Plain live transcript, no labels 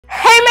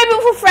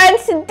beautiful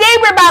friends, today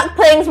we're back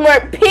playing some more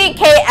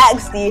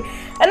PKXD,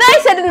 and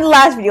I said in the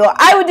last video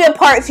I would do a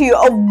part 2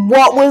 of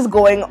what was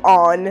going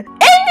on in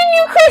the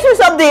new Christmas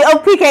update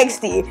of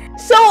PKXD.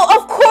 So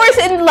of course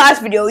in the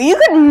last video you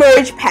could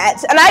merge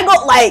pets, and I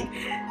got like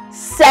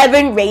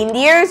 7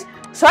 reindeers,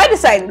 so I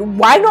decided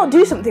why not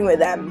do something with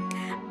them.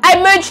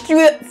 I merged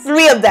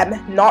 3 of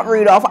them, not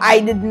Rudolph. I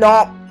did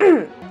not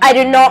I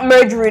did not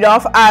merge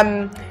Rudolph.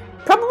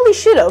 Probably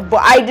should have,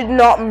 but I did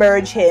not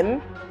merge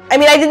him. I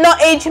mean, I did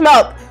not age him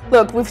up.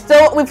 Look, we've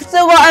still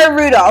got our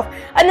Rudolph.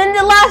 And in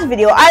the last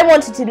video, I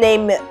wanted to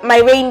name my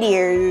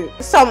reindeer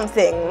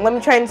something. Let me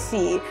try and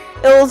see. It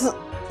was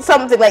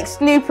something like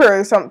Snooper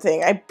or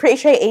something. I'm pretty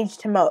sure I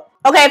aged him up.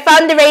 Okay, I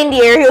found the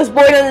reindeer. He was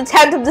born on the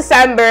 10th of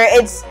December.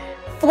 It's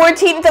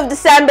 14th of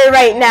December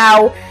right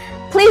now.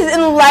 Please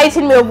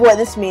enlighten me of what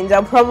this means.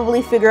 I'll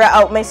probably figure it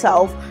out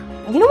myself.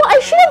 You know what? I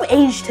should have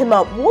aged him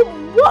up. What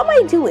am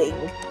I doing?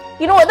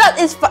 You know what?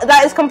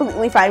 That is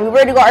completely fine. We've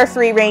already got our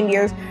 3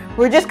 reindeers.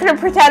 We're just gonna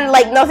pretend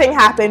like nothing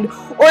happened,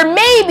 or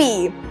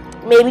maybe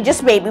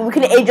just maybe, we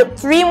can age up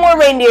 3 more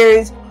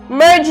reindeers,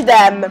 merge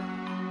them,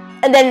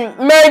 and then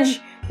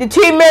merge the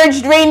 2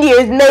 merged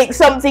reindeers, make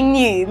something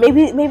new.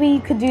 Maybe you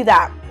could do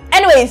that.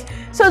 Anyways,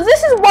 so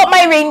this is what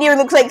my reindeer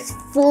looks like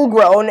full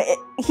grown.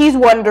 He's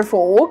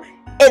wonderful.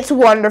 It's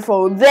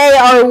wonderful. They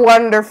are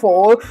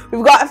wonderful.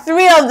 We've got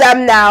 3 of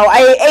them now.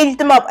 I aged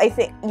them up, I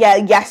think, yeah,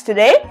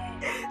 yesterday.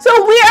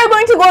 So we are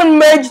going to go and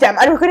merge them,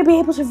 and we're going to be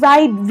able to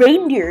ride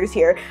reindeers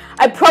here.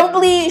 I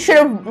probably should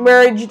have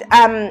merged,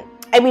 I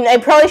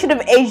probably should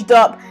have aged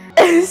up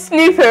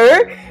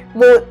Snooper.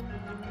 Well,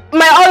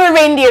 my other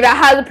reindeer that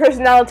has a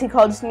personality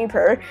called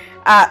Snooper.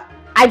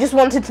 I just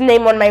wanted to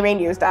name one of my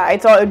reindeers that. I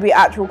thought it would be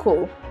actual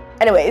cool.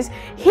 Anyways,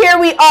 here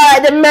we are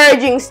at the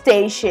merging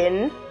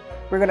station.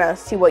 We're gonna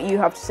see what you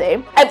have to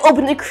say. I've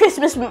opened the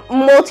Christmas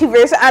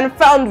multiverse and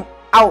found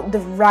out the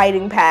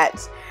riding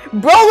pets.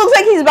 Bro looks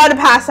like he's about to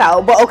pass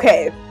out, but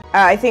okay.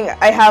 I think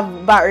I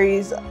have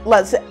batteries.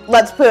 Let's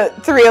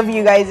put 3 of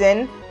you guys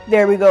in.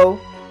 There we go.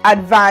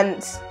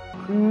 Advance.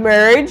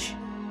 Merge.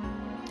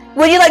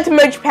 Would you like to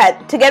merge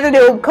pet? Together they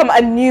will become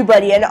a new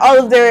buddy, and all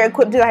of their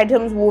equipped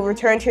items will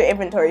return to your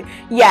inventory.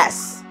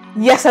 Yes.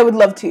 Yes, I would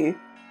love to.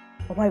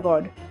 Oh my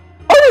god.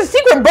 Oh, there's a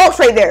secret box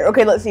right there.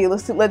 Okay, let's see.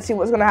 Let's see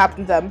what's gonna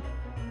happen to them.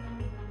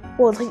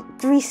 Oh, it's like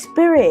 3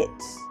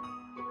 spirits.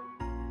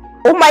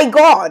 Oh my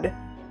god.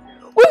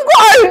 We've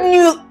got our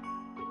new...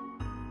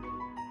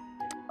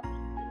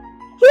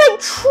 He like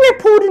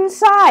tripled in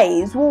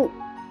size. Well,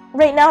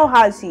 right now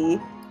has he?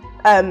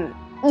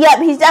 Yep,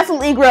 he's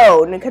definitely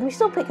grown. Can we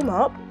still pick him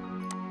up?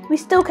 We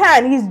still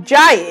can. He's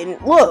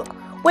giant. Look.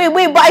 Wait,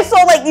 but I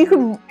saw like you could...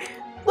 Look,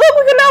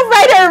 we can now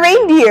ride our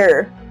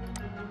reindeer.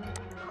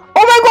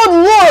 Oh my god,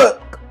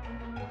 look.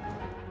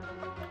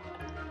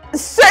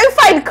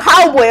 Certified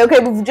cowboy. Okay,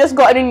 we've just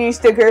gotten a new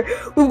sticker.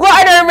 We've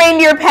gotten our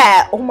reindeer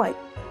pet. Oh my...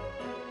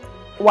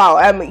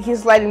 Wow,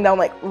 he's sliding down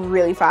like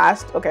really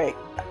fast. Okay.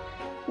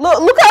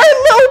 Look at our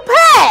little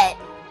pet!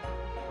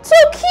 So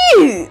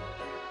cute!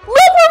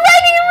 Look, we're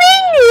riding a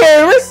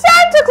reindeer! We're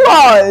Santa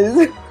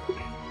Claus!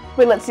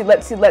 Wait, let's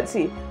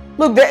see.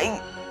 Look, they're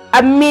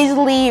a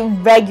measly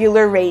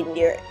regular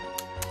reindeer.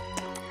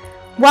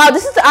 Wow,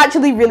 this is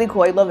actually really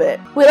cool. I love it.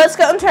 Wait, let's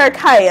get onto our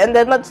kite and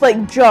then let's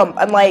like jump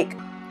and like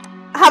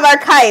have our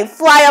kite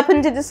fly up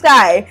into the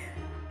sky.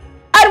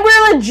 And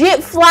we're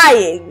legit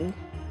flying.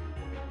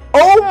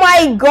 Oh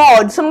my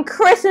god, some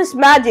Christmas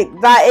magic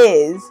that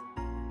is.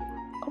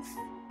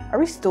 Are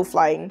we still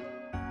flying?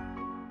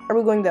 Are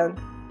we going down?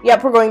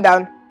 Yep, we're going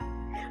down.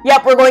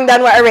 Yep, we're going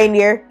down with our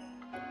reindeer.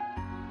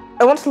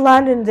 I want to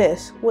land in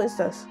this. What is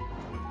this?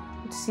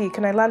 Let's see,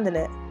 can I land in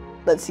it?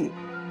 Let's see.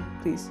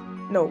 Please.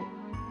 No.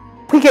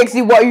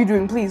 PKXD, what are you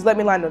doing? Please, let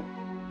me land on.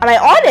 Am I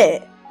on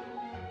it?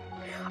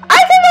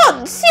 I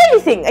cannot see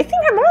anything. I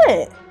think I'm on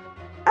it.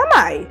 Am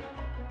I?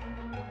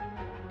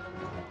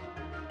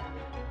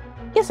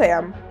 Yes, I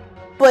am.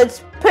 But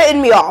it's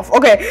putting me off.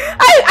 Okay.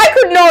 I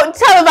could not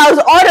tell if I was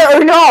on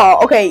it or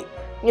not. Okay.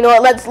 You know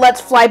what? Let's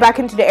fly back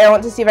into the air. I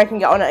want to see if I can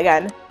get on it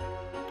again.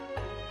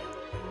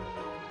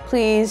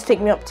 Please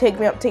take me up, take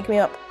me up, take me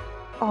up.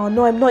 Oh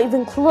no, I'm not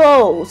even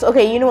close.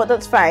 Okay, you know what?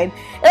 That's fine.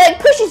 It like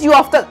pushes you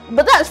off, but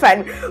that's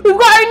fine. We've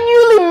got our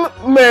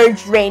newly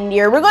merged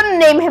reindeer. We're gonna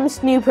name him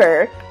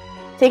Snooper.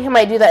 I think I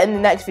might do that in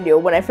the next video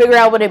when I figure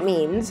out what it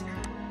means.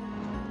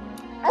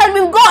 And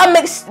we've got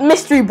a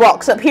mystery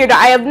box up here that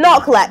I have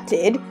not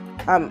collected.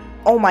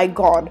 Oh my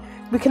god.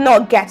 We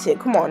cannot get it.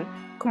 Come on.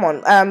 Come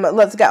on.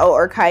 Let's get out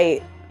our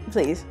kite.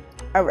 Please.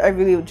 I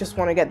really just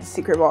want to get the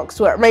secret box.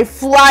 Where my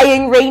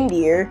flying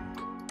reindeer.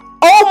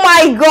 Oh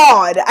my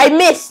god. I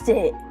missed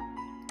it.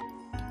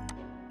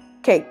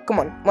 Okay, come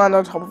on. Land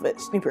on top of it.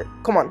 Snooper.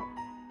 Come on.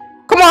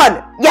 Come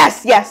on.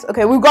 Yes, yes.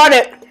 Okay, we got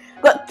it.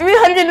 Got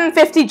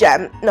 350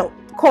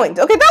 coins.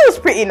 Okay, that was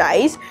pretty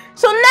nice.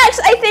 So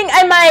next, I think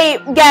I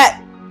might get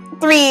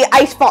 3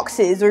 ice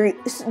foxes or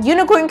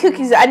unicorn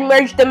cookies and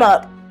merge them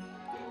up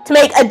to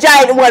make a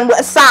giant one with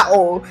a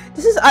saddle.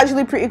 This is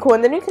actually pretty cool,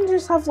 and then you can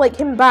just have like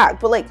him back,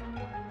 but like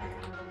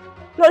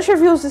Not sure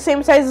if he was the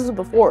same size as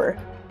before.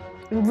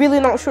 I'm really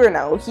not sure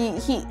now.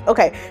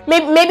 Okay.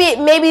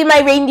 Maybe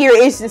my reindeer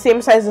is the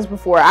same size as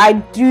before. I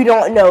do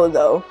not know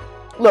though.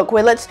 Look,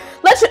 wait, let's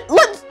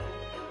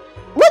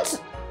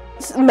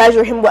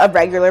measure him with a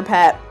regular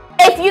pet.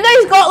 If you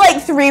guys got like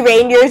 3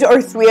 reindeers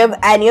or 3 of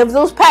any of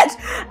those pets,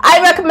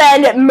 I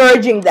recommend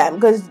merging them,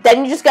 because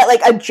then you just get like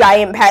a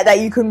giant pet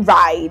that you can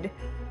ride.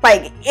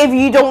 Like, if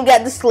you don't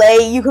get the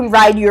sleigh, you can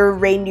ride your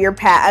reindeer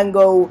pet and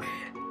go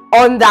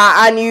on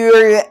that, and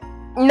you're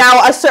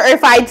now a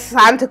certified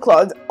Santa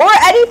Claus or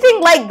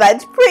anything like that.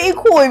 It's pretty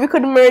cool if you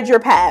could merge your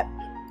pet.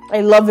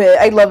 I love it.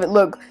 I love it.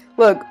 Look.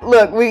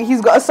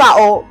 He's got a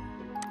saddle.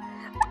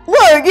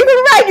 Look, you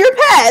can ride your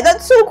pet.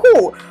 That's so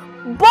cool.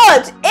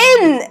 But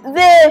in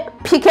the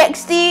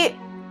PKXD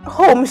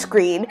home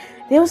screen,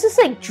 there was this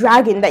like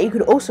dragon that you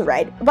could also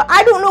ride, but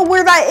I don't know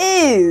where that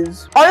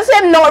is. Honestly,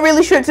 I'm not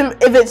really sure if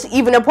it's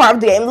even a part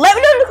of the game. Let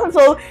me know in the comments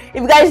below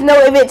if you guys know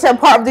if it's a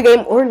part of the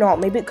game or not.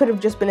 Maybe it could have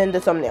just been in the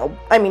thumbnail.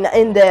 I mean,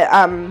 in the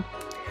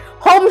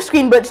home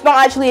screen, but it's not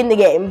actually in the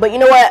game. But you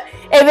know what?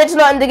 If it's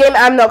not in the game,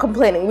 I'm not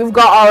complaining. We've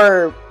got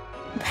our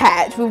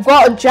pet. We've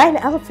got a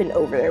giant elephant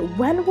over there.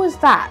 When was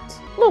that?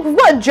 Look, we've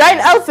got a giant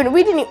elephant.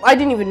 I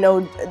didn't even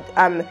know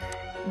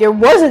there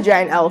was a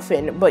giant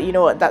elephant, but you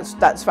know what?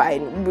 That's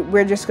fine.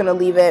 We're just gonna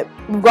leave it.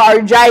 We've got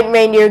our giant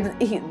reindeer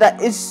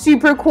that is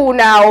super cool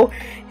now.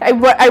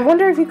 I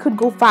wonder if he could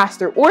go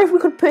faster, or if we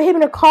could put him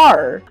in a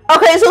car.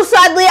 Okay, so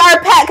sadly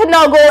our pet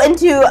cannot go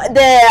into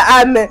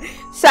the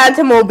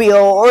Santa Mobile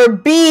or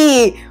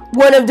be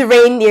one of the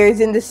reindeers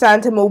in the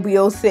Santa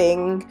Mobile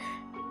thing.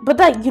 But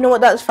that, you know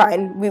what, that's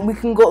fine. We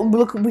can go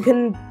look. We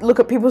can look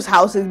at people's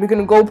houses. We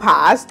can go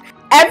past.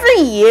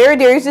 Every year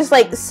there's this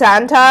like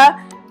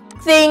Santa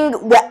thing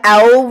with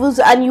elves,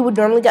 and you would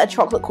normally get a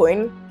chocolate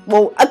coin.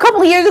 Well, a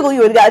couple of years ago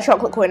you would get a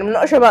chocolate coin. I'm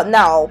not sure about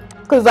now,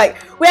 because like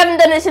we haven't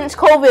done it since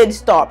COVID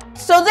stopped.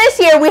 So this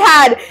year we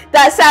had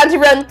that Santa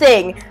run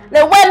thing.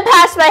 Now went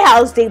past my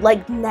house. They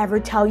like never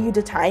tell you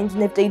the times,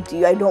 and if they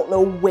do, I don't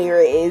know where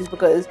it is,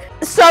 because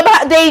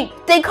somehow they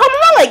come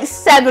around like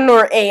 7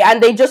 or 8,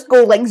 and they just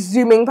go like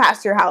zooming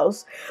past your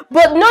house.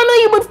 But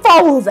normally you would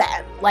follow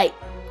them, like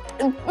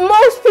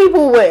most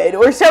people would,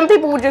 or some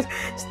people would just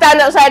stand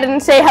outside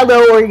and say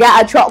hello or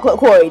get a chocolate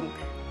coin,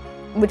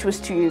 which was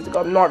 2 years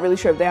ago. I'm not really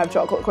sure if they have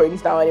chocolate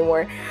coins now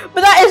anymore,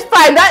 but that is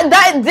fine.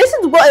 This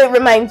is what it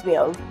reminds me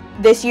of.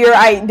 This year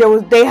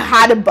they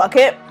had a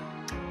bucket.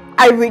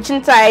 I reached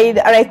inside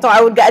and I thought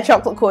I would get a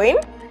chocolate coin,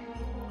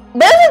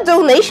 but it was a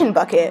donation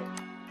bucket.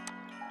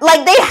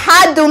 Like, they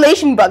had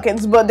donation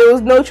buckets, but there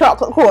was no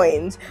chocolate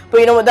coins.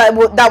 But you know what,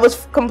 that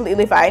was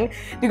completely fine.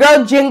 The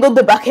girl jingled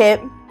the bucket,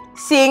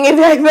 seeing if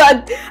I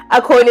got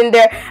a coin in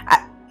there,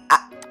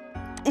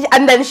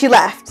 and then she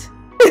left.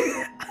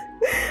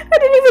 I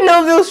didn't even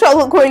know if there was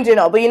chocolate coins or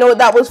not, but you know what,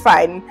 that was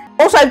fine.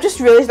 Also, I've just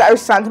realized that our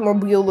Santa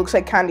Mobile looks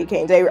like candy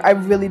canes. I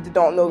really did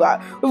not know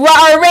that. We've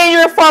got our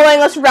reindeer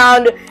following us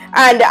around,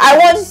 and I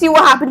want to see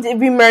what happens if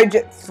we merge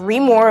 3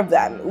 more of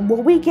them.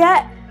 Will we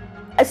get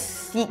a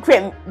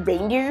secret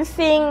reindeer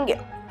thing,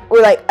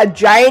 or like a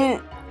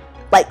giant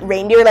like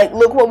reindeer? Like,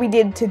 look what we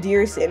did to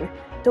Dearson.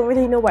 Don't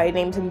really know why I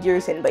named him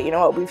Dearson, but you know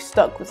what, we've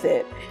stuck with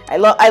it. I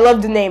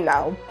love the name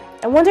now.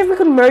 I wonder if we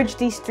could merge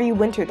these 3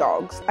 winter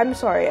dogs. I'm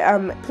sorry,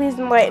 please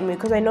enlighten me,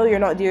 because I know you're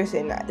not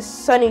Dearson.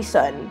 Sunny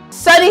Sun.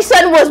 Sunny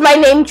Sun was my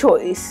name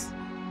choice.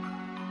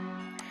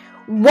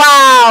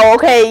 Wow,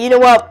 okay, you know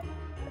what?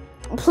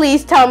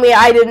 Please tell me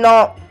I did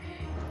not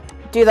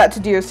do that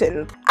to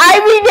Dearson. I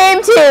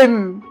renamed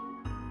him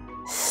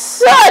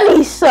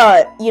Sunny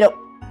Sun. You know,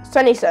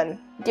 Sunny Sun,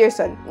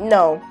 Dearson.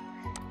 No.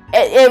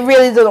 It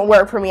really doesn't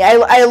work for me.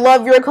 I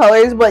love your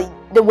colors, but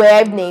the way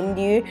I've named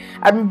you,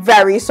 I'm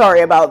very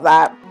sorry about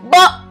that.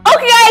 But,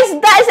 okay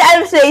guys, that is the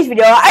end of today's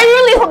video. I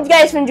really hope you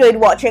guys enjoyed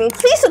watching.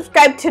 Please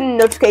subscribe to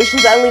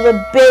notifications and leave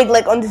a big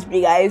like on this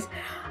video, guys.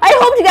 I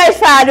hope you guys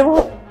had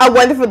a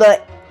wonderful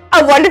day.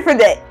 I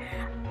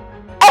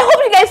hope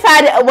you guys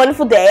had a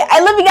wonderful day. I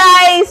love you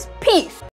guys. Peace.